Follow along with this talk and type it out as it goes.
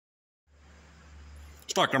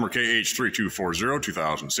Stock number KH3270,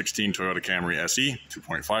 2016 Toyota Camry SE,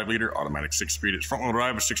 2.5 liter, automatic 6-speed. Its front wheel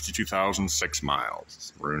drive is 62,006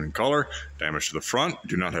 miles. Maroon in color, damage to the front.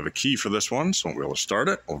 Do not have a key for this one, so won't be able to start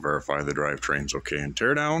it. We'll verify the drivetrain's okay and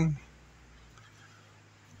tear down.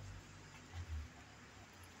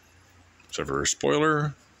 Rear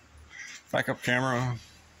spoiler, backup camera.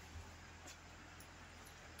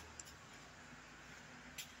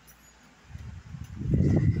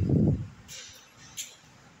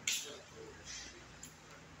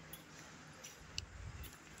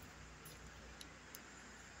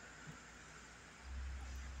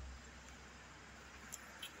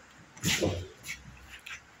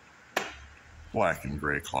 Black and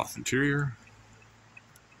gray cloth interior.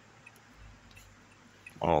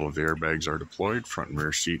 All of the airbags are deployed. Front and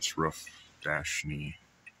rear seats, roof, dash, knee,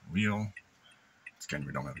 wheel. Again,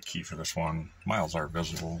 we don't have a key for this one. Miles are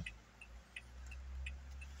visible.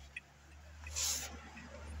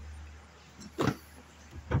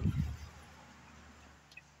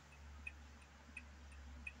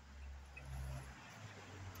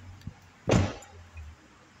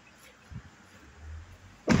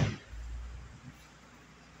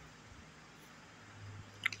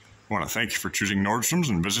 I want to thank you for choosing Nordstrom's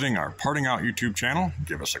and visiting our Parting Out YouTube channel.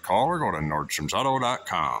 Give us a call or go to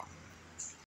nordstromsauto.com.